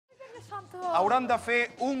hauran de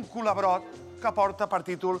fer un colabrot que porta per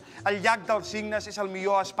títol El llac dels cignes és el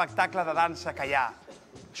millor espectacle de dansa que hi ha.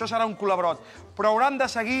 Això serà un colabrot, però hauran de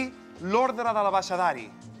seguir l'ordre de l'abecedari,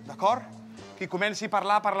 d'acord? Qui comenci a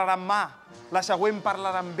parlar, parlarà amb mà. La següent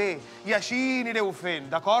parlarà amb B. I així anireu fent,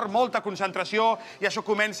 d'acord? Molta concentració. I això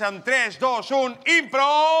comença en 3, 2, 1,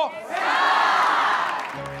 impro!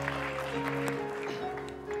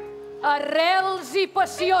 Arrels i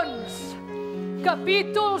passions.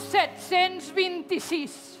 Capítol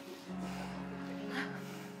 726.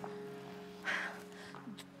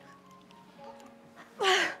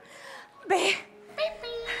 Bé,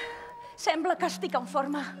 sembla que estic en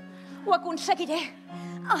forma. Ho aconseguiré.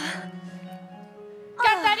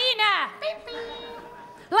 Caterina!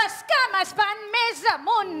 Les cames van més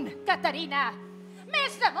amunt, Caterina.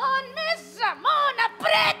 Més amunt!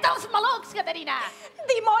 Apreta els malucs, Caterina!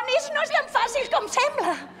 Dimonis, no és tan fàcil com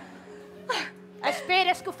sembla.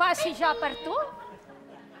 Esperes que ho faci jo per tu?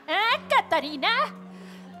 Caterina?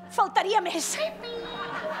 Faltaria més.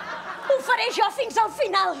 Ho faré jo fins al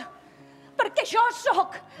final. Perquè jo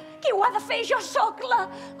sóc qui ho ha de fer. Jo sóc la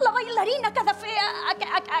bailarina que ha de fer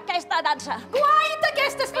aquesta dansa. Guaita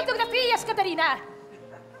aquestes fotografies, Caterina!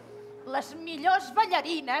 Les millors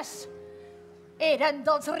ballarines eren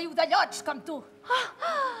dels riudellots, com tu.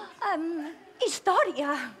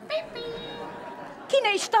 Història.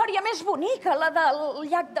 Quina història més bonica, la del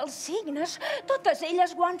llac dels cignes. Totes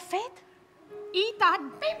elles ho han fet. I tant.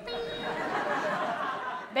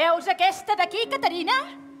 Veus aquesta d'aquí, Caterina?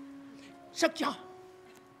 Sóc jo.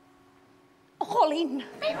 Jolín.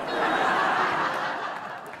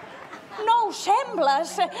 No ho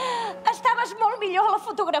sembles. Estaves molt millor a la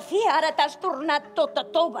fotografia. Ara t'has tornat tota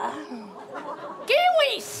tova.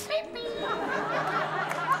 Kiwis!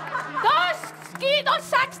 Dos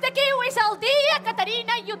sacs de kiwis al dia,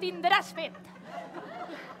 Caterina, i ho tindràs fet.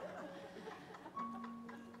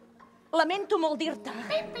 Lamento molt dir-te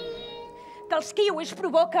que els kiwis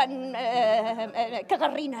provoquen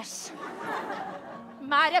cagarrines.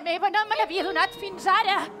 Mare meva, no me n'havia donat fins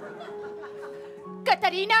ara.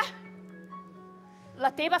 Caterina,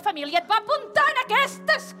 la teva família et va apuntar en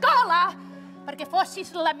aquesta escola perquè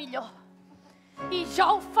fossis la millor. I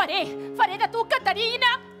jo ho faré. Faré de tu,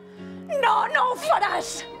 Caterina. No, no ho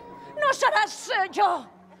faràs. No seràs jo.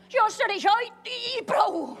 Jo seré jo i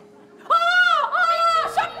prou. Oh,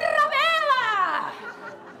 se'm revela!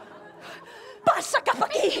 Passa cap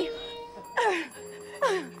aquí.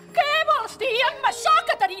 Què vols dir amb això,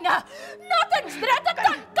 Caterina? No tens dret a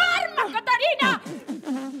tancar-me, Caterina!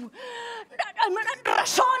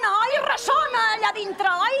 Ressona, oi? Ressona allà dintre,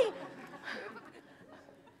 oi?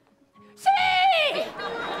 Sí!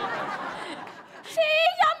 Sí,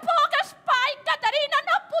 hi ha poc espai, Caterina!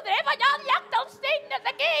 No podré ballar al llac dels cignes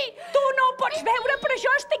aquí! Tu no ho pots veure, però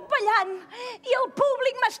jo estic ballant i el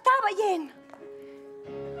públic m'està veient.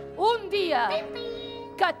 Un dia,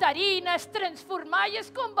 Caterina es transformà i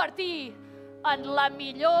es convertí en la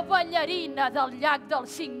millor ballarina del llac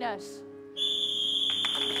dels cignes.